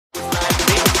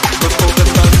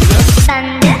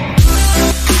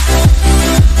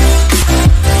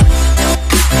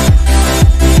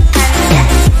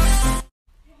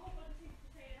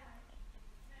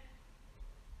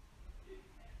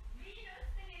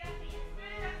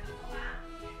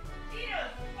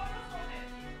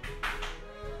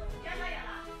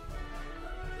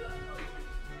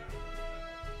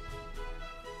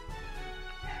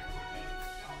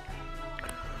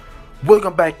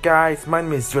Welcome back, guys. My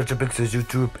name is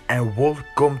RetroPixelYT and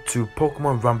welcome to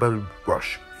Pokemon Rumble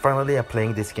Rush. Finally, I'm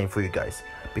playing this game for you guys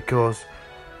because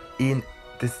in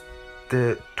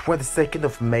the 22nd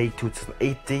of May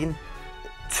 2018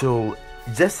 till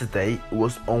yesterday it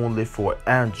was only for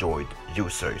Android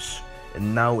users,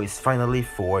 and now it's finally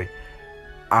for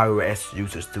iOS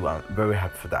users too. I'm very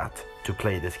happy for that, to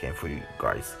play this game for you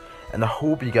guys, and I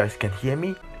hope you guys can hear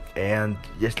me. And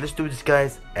yes, let's do this,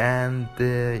 guys, and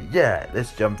yeah,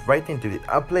 let's jump right into it.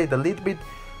 I played a little bit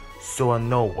so I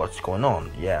know what's going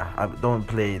on. Yeah, I don't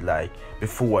play like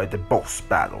before the boss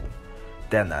battle,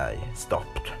 then I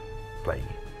stopped playing.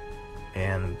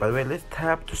 And by the way, let's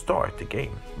tap to start the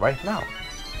game right now.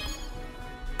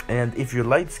 And if you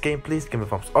like this game, please give me a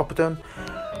thumbs up button,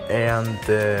 and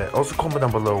also comment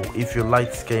down below if you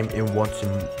like this game and want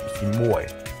to see more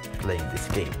playing this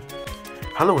game.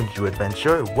 Hello, new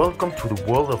adventure, welcome to the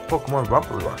world of Pokemon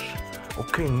Rumble Rush.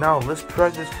 Okay, now let's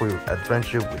practice for your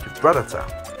adventure with your Predator.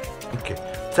 Okay,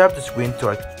 tap the screen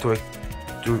to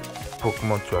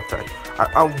Pokemon to attack.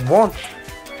 I want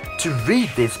to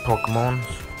read these Pokemon.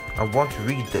 I want to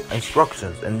read the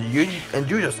instructions, and you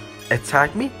just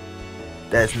attack me?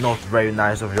 That's not very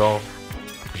nice of y'all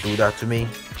to do that to me.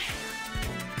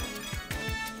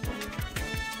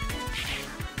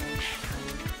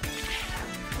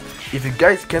 If you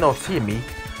guys cannot hear me,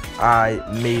 I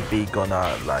may be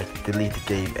gonna like delete the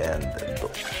game and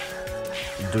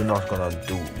do not gonna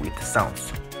do with the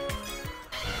sounds.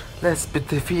 Let's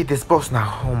defeat this boss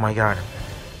now. Oh my god.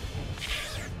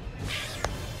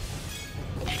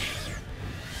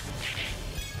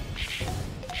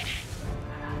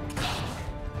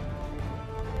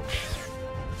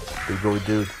 We go,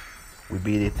 dude. We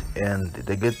beat it, and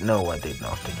the good. No, I did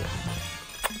not again.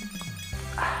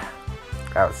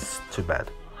 That was too bad.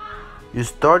 You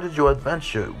started your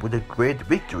adventure with a great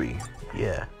victory.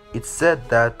 Yeah, it's said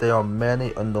that there are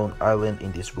many unknown islands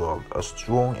in this world. A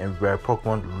strong and rare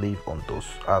Pokemon live on those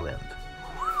islands.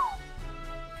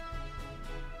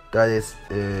 That is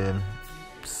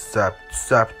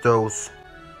Zapdos,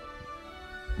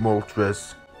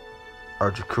 Moltres,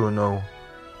 Articuno.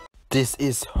 This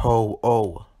is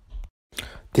Ho-Oh.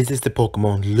 This is the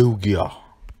Pokemon Lugia.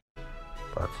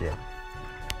 But yeah.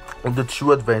 On the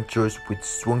true adventures with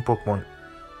strong Pokemon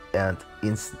and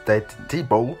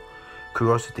insatiable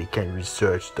curiosity can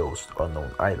research those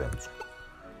unknown islands.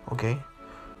 Okay,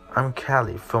 I'm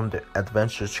Callie from the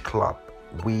Adventures Club.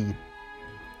 We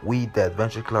the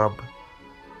Adventures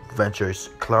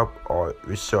Club are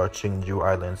researching new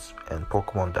islands and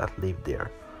Pokemon that live there,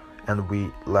 and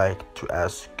we like to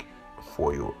ask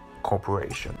for your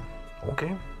cooperation.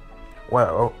 Okay.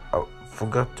 Well, I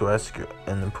forgot to ask you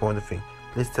an important thing.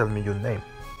 Please tell me your name.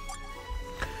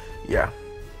 Yeah.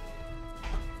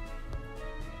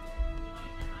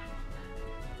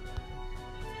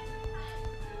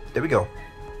 There we go.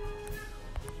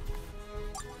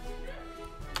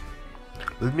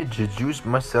 Let me introduce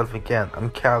myself again. I'm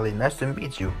Callie. Nice to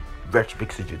meet you.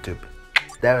 RetroPixelYT.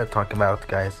 That we're talking about,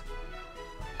 guys.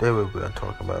 That we're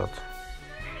talking about.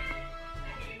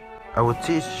 I will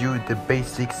teach you the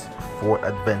basics for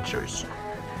adventures.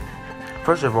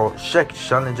 First of all, check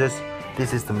challenges.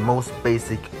 This is the most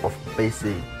basic of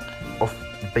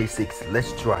basics.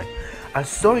 Let's try. I'm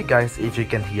sorry, guys, if you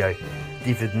can hear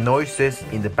different noises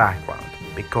in the background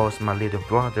because my little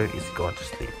brother is going to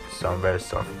sleep. So I'm very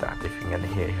sorry for that if you can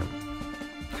hear him.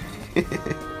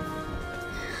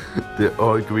 They're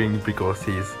arguing because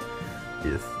he's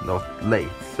not late,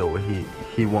 so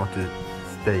he wants to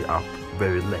stay up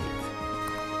very late.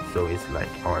 So it's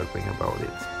like arguing about it.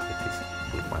 It is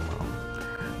with my mom.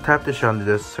 Tap the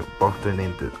challenges button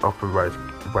in the upper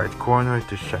right corner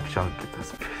to check challenges.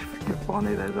 That's pretty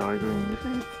funny that arguing with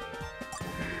it.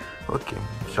 Okay,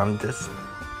 challenges.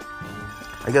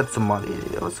 I got some money.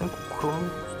 That was some cool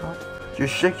stuff. You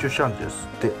check your challenges.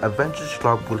 The Adventures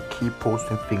Club will keep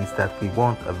posting things that we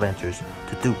want adventures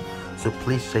to do. So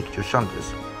please check your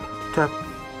challenges. Tap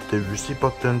the receive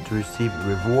button to receive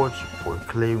rewards for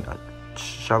clearing a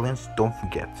challenge. Don't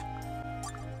forget.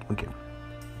 Okay.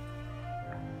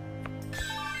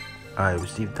 I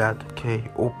received that. Okay,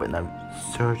 open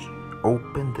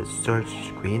the search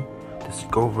screen.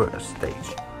 Discover a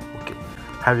stage. Okay,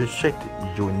 have you checked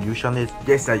your new challenge?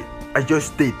 Yes, I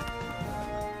just did.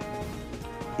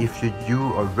 If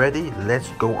you are ready, let's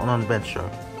go on an adventure.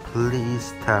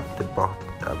 Please tap the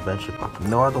adventure button.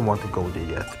 No, I don't want to go there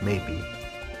yet. Maybe.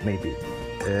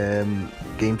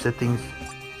 Game settings.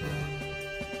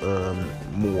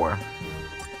 More.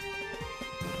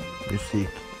 Music.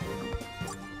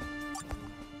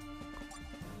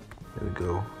 There we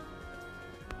go.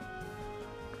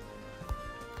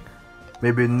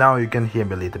 Maybe now you can hear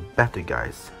me a little better,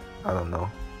 guys. I don't know.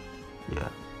 Yeah.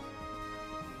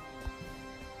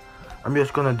 I'm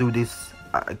just gonna do this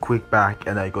quick back,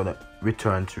 and I'm gonna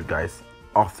return to you guys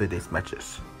after this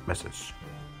message.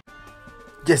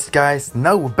 Yes, guys,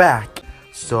 now we're back.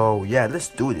 So yeah, let's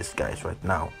do this, guys, right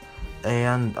now.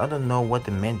 And I don't know what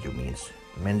the menu means.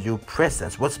 Menu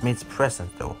presence. What means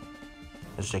presence though?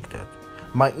 Let's check that.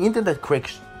 My internet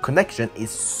connection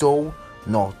is so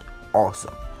not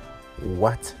awesome.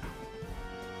 What?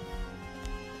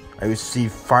 I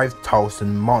received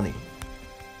 5,000 money.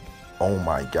 Oh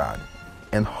my god.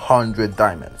 And 100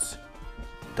 diamonds.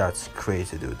 That's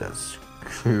crazy, dude. That's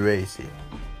crazy.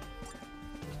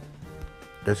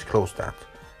 Let's close that.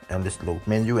 And let's load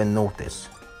menu and notice.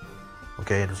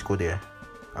 Okay, let's go there.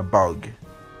 A bug.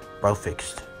 Bug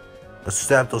fixed. The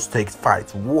status takes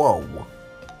 5. Whoa.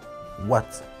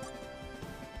 What?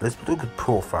 Let's look at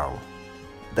profile.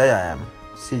 There I am.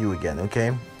 See you again,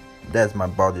 okay? That's my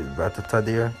body Rattata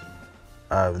there.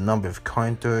 I have a number of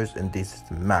counters, and this is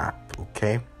the map,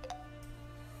 okay?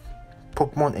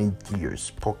 Pokemon and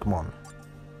gears. Pokemon.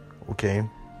 Okay.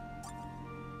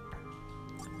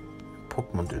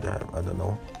 Pokemon do that? I don't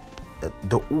know.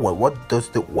 The ore. What does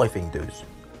the ore thing do?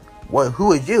 What?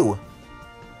 Who are you?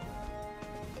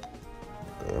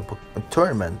 A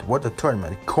tournament. What a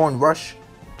tournament? Corn rush.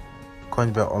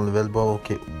 Coins are only available.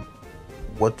 Okay.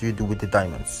 What do you do with the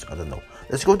diamonds? I don't know.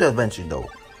 Let's go to adventure though,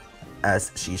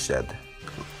 as she said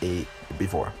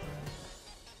before.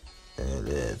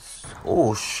 Let's.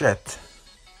 Oh shit.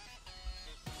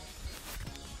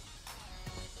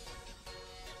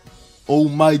 Oh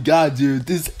my god, dude!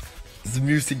 This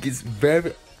music is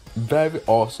very, very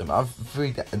awesome. I'm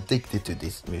very addicted to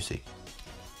this music.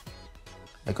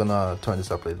 I'm gonna turn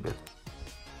this up a little bit.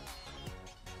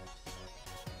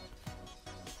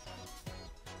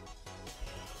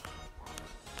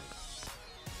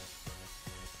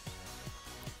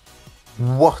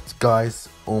 What, guys?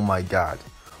 Oh my god.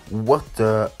 What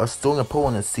a strong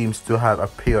opponent seems to have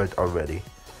appeared already.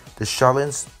 To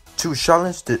challenge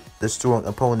the strong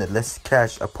opponent, let's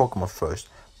catch a Pokemon first.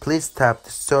 Please tap the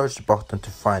search button to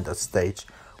find a stage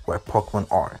where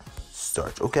Pokemon are.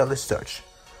 Search. Okay, let's search.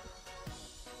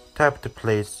 Tap the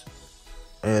place.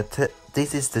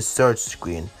 This is the search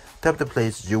screen. Tap the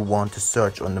place you want to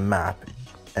search on the map,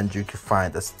 and you can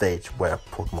find a stage where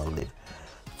Pokemon live.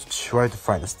 Try to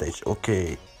find a stage.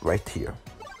 Okay, right here.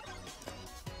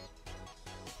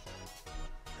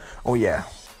 Oh yeah.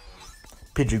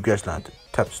 Pidgey Grassland.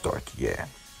 Tap start. Yeah.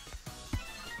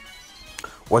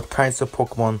 What kinds of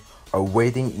Pokemon are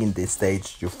waiting in this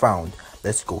stage you found?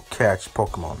 Let's go catch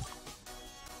Pokemon.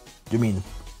 You mean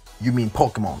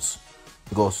Pokémons?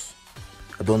 Because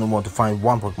I don't want to find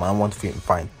one Pokemon. I want to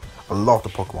find a lot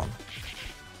of Pokemon.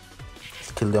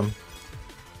 Let's kill them.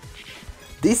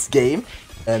 This game.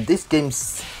 And this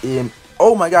game's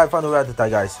oh my god, I found a Rattata,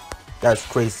 guys. That's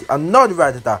crazy. Another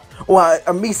Rattata. Oh,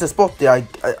 I missed a spot there.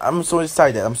 I'm so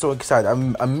excited.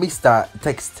 I missed that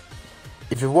text.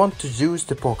 If you want to use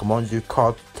the Pokemon, you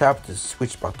can't tap the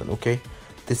switch button, okay?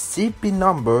 The CP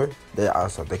number,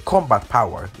 the combat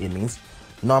power, it means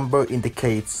number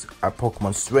indicates a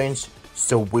Pokemon's range,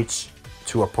 so switch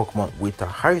to a Pokemon with a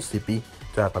higher CP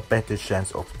to have a better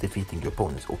chance of defeating your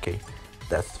opponents, okay?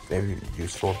 That's very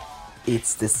useful.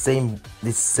 It's the same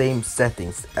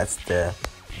settings as the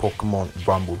Pokemon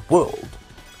Rumble World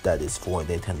that is for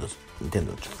Nintendo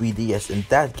 3DS, and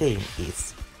that game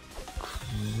is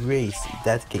crazy.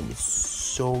 That game is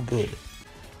so good.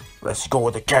 Let's go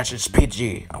to catch this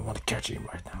Pidgey. I want to catch him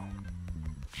right now.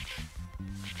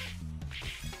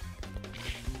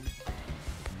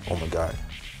 Oh my god.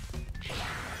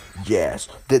 Yes.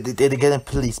 Did they get him?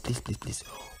 Please.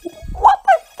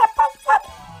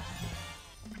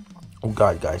 Oh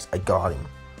god, guys, I got him.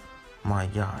 My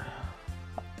god.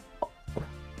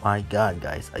 My god,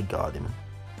 guys, I got him.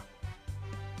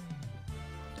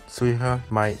 So you heard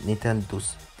my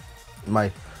Nintendo's,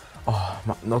 not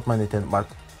my Nintendo, but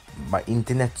my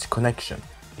internet connection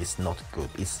is not good.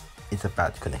 It's a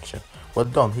bad connection. Well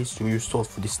done, history restored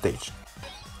for this stage.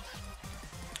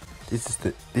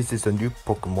 This is a new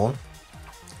Pokemon.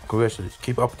 Congratulations,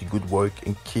 keep up the good work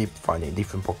and keep finding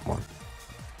different Pokemon.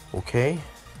 Okay.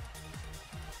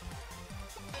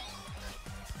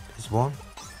 One.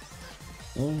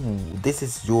 Ooh, this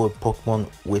is your Pokemon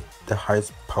with the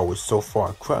highest power so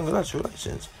far.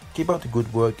 Congratulations. Keep up the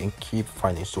good work and keep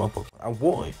finding strong Pokemon. And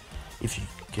why? If you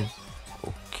can.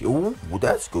 Okay. Ooh,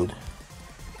 that's good.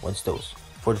 What's those?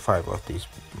 45 of these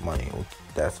money. Okay,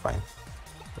 that's fine.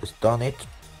 Let's done it.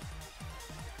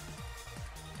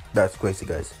 That's crazy,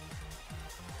 guys.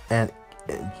 And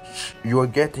you are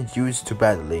getting used to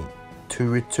battling to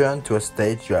return to a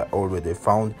stage you have already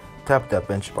found, tap the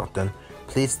adventure button.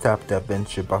 Please tap the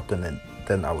adventure button and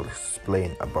then I will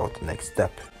explain about the next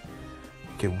step.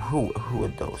 Okay, who are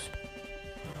those?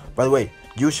 By the way,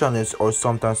 new challenges are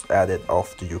sometimes added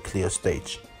after you clear a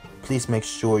stage. Please make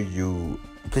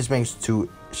to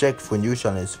check for new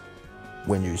challenges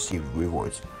when you receive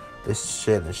rewards. This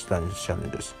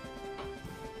challenges.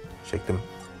 Check them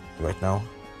right now.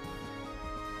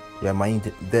 Yeah,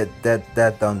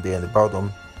 that down there in the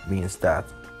bottom means that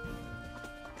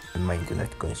my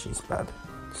internet connection is bad.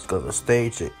 Let's go to the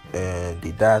stage,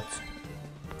 did that.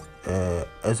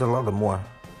 There's a lot of more.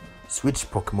 Switch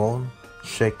Pokemon,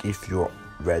 check if you're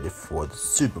ready for the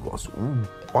Super Boss. Ooh,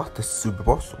 what the Super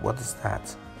Boss? What is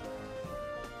that?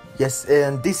 Yes,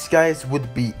 and this guys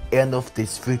would be end of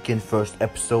this freaking first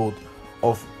episode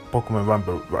of Pokemon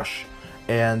Rumble Rush.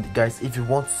 And guys, if you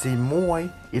want to see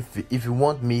more, if you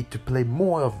want me to play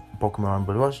more of Pokemon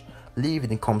Rumble Rush, leave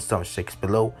it in the comments section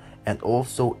below. And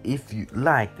also, if you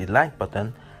like the like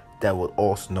button, that will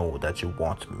also know that you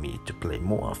want me to play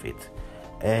more of it.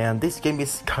 And this game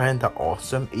is kinda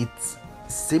awesome. It's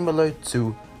similar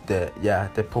to the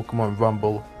Pokemon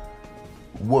Rumble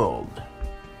World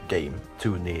game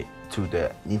to the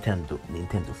Nintendo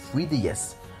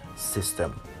 3DS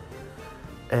system.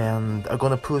 And I'm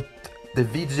gonna put the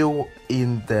video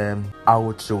in the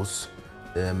outro's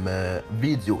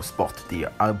video spot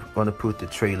there. I'm gonna put the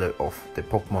trailer of the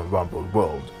Pokemon Rumble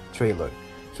World trailer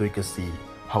so you can see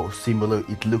how similar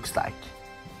it looks like.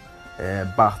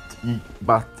 But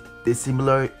the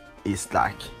similar is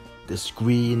like the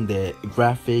screen, the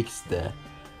graphics, the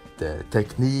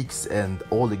techniques and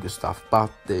all the good stuff. But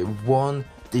the one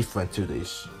different to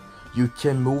this, you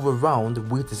can move around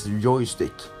with this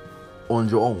joystick on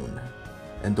your own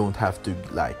and don't have to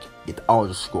like it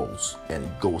auto scrolls and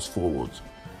it goes forward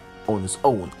on its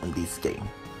own on this game.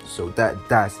 So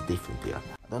that's the difference here.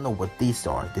 I don't know what these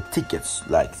are. The tickets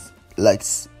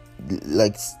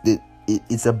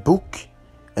it's a book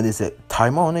and there's a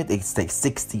timer on it. It takes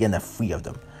 60 and 3 of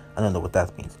them. I don't know what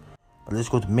that means. But let's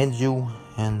go to menu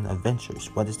and adventures.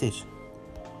 What is this?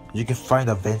 You can find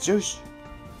adventures?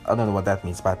 I don't know what that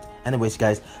means, but anyways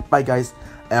guys, bye guys.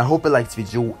 I hope you liked this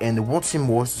video and want to see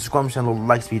more, subscribe to the channel,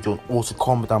 like this video and also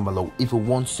comment down below if you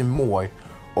want to see more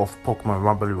of Pokemon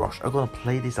Rumble Rush. I'm gonna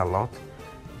play this a lot.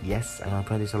 Yes, I'm gonna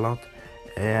play this a lot.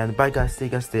 And bye guys, see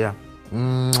you guys there.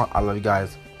 I love you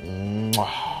guys.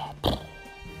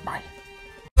 Bye.